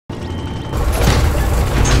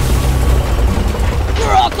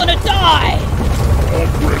gonna die! I'm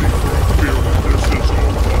ready for a feel that this is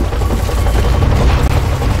over.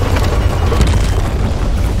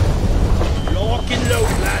 Lock and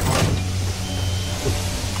load, lads.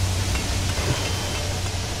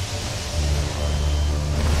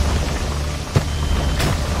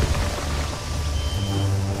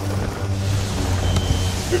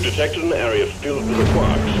 You've detected an area filled with the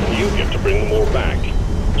quarks, and you get to bring them all back.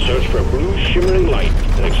 Search for a blue shimmering light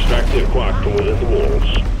and extract the quark from within the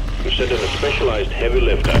walls. We've sent in a specialized heavy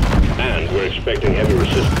lifter, and we're expecting heavy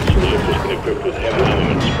resistance. The lifter's been equipped with heavy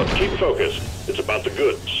elements, but keep focused. It's about the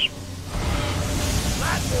goods.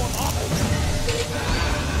 Platform up.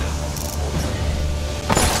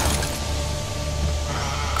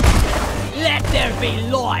 Let there be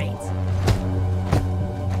light!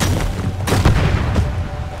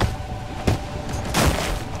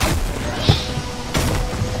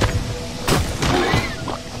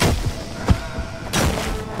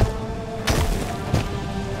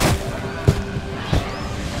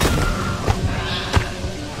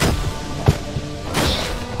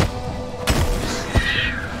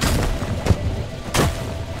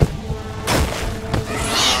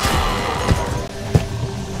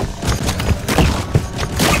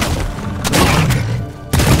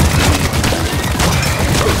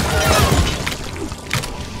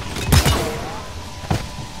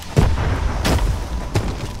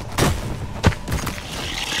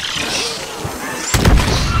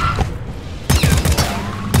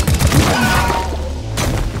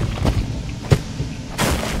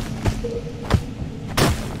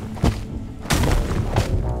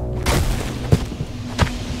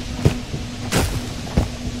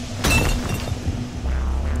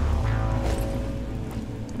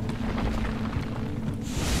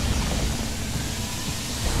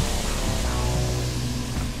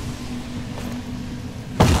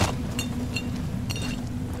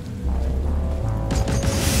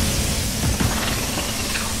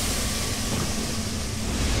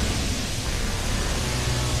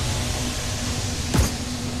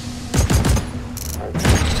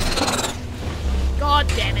 God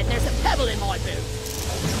damn it, there's a pebble in my boot!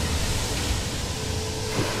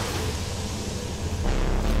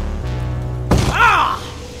 Ah!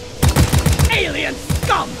 Alien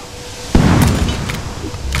scum!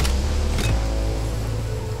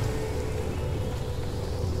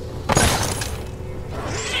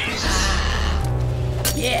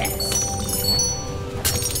 Yes!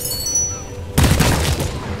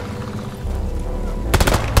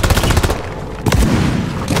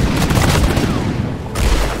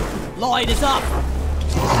 Light is up!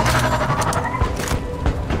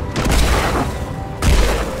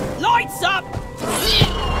 Lights up!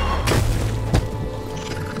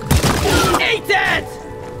 Eat it!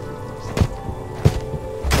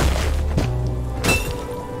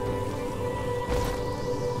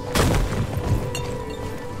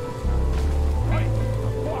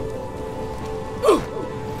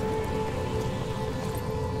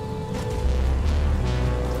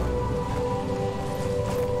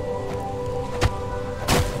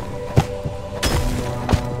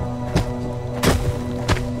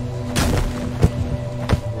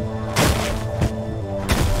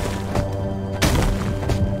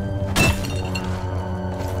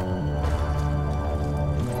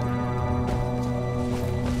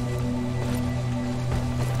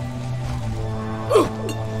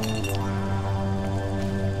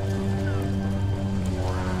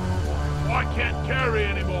 I can't carry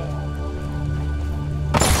anymore.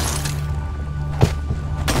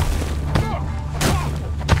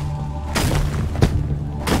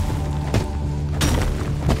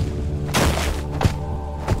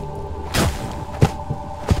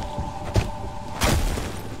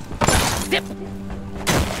 Zip!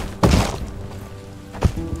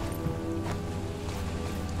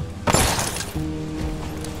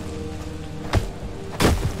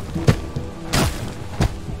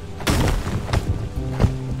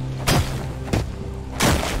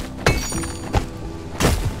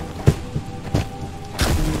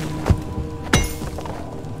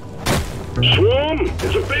 Swarm!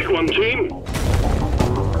 It's a big one, team!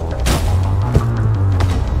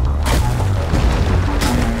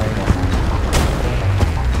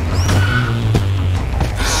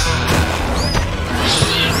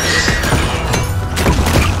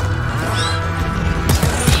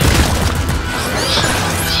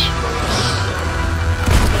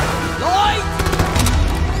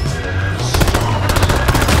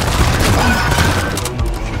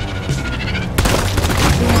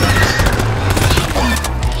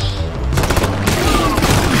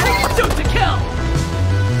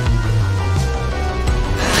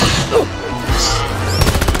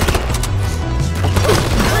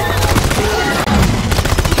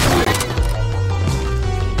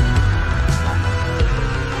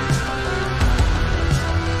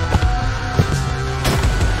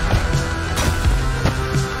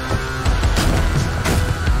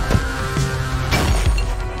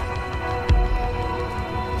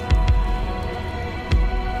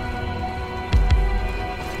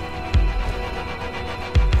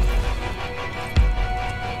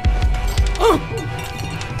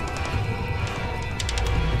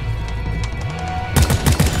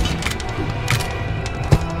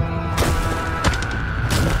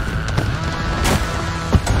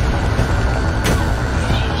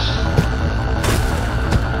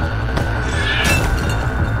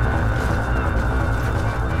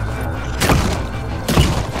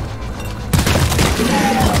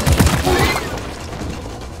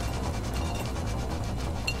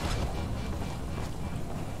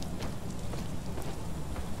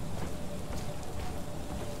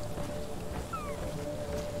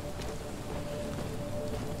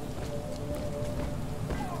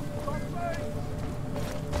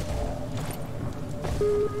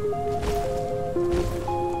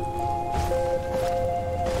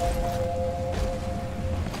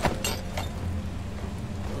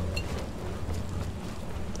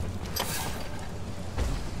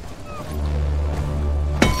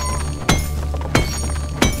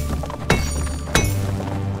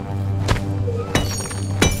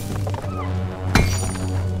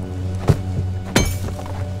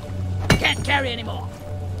 Can't carry anymore.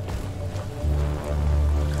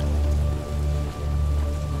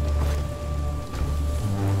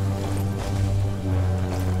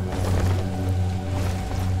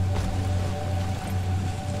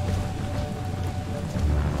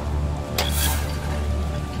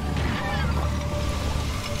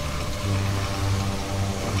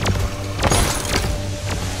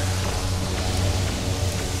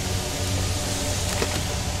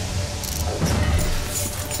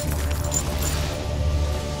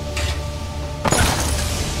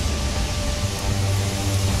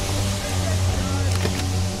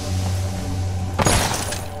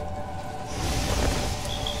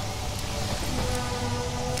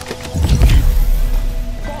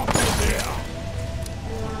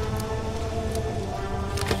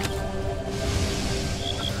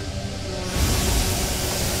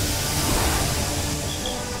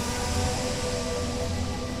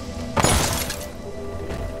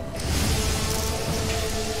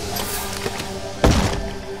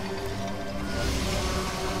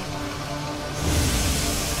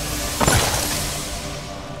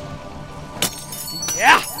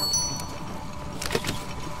 Yeah!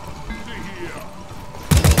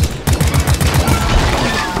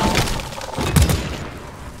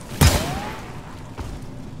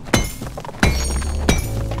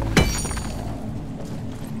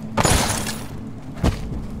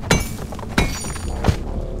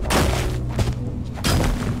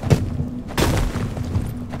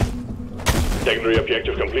 Secondary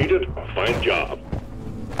objective completed. Fine job.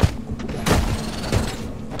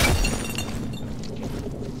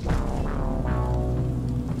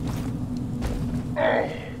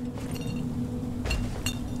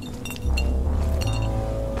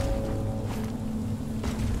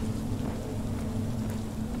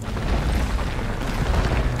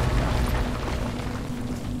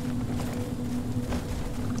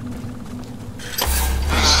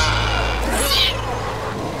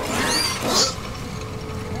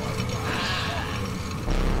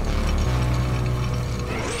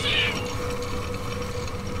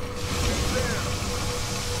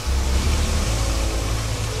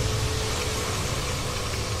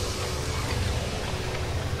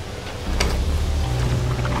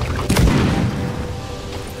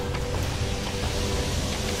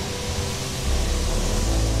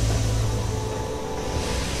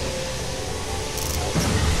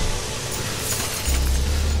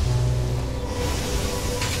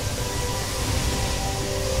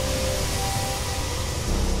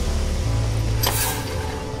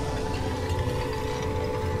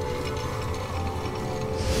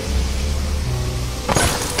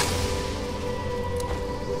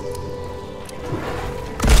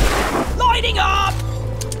 Lighting up!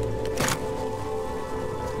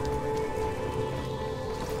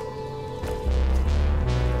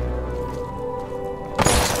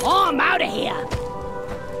 Oh, I'm out of here!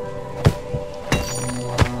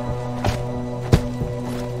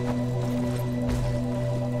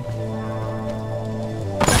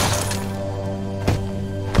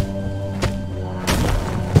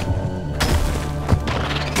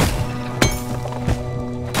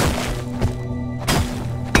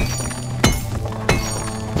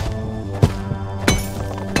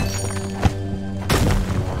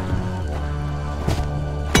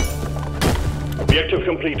 Objective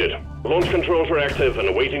completed. Launch controls are active and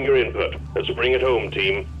awaiting your input. Let's bring it home,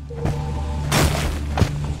 team.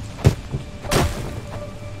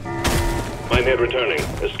 Minehead returning.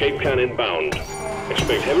 Escape can inbound.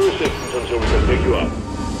 Expect heavy resistance until we can pick you up.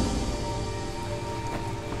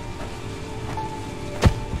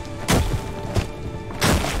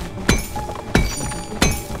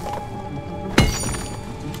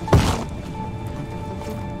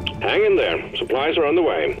 Hang in there. Supplies are on the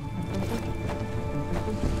way.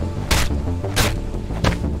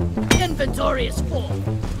 Inventory is full.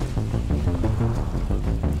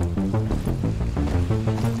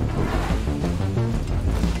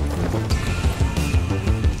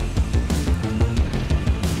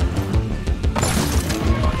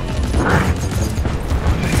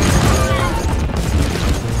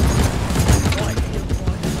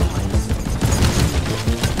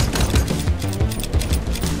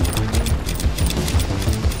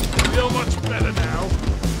 Feel much better now.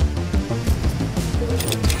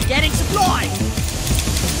 Getting supplies!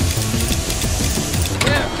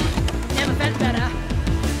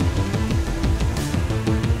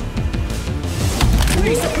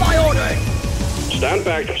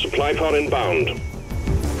 Stand back, supply pod inbound.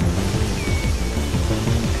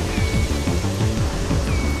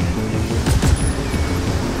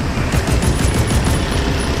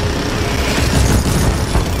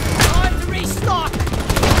 Time to restock!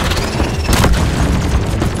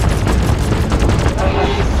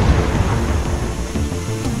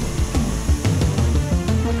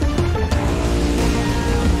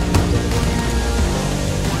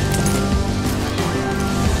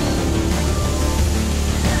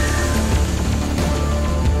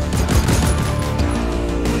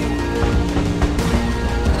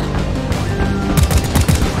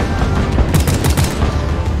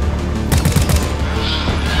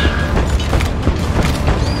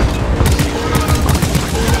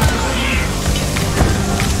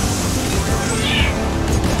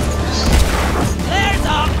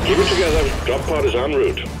 Keep it together. Drop pod is en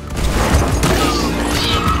route.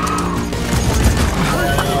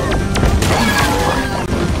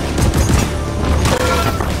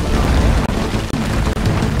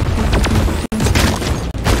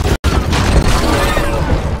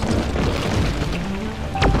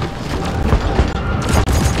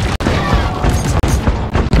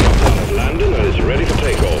 Landing and is ready for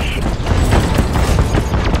takeoff.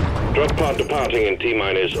 Drop pod departing in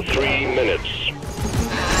T-minus 3 minutes.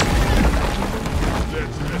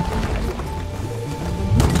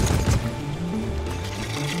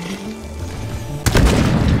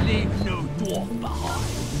 Leave no dwarf behind.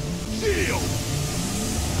 Shield!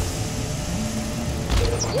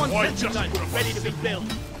 One Why sentry just gun put 'em ready to be built.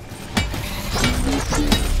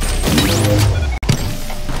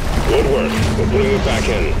 Good work. We're putting it back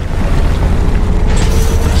in.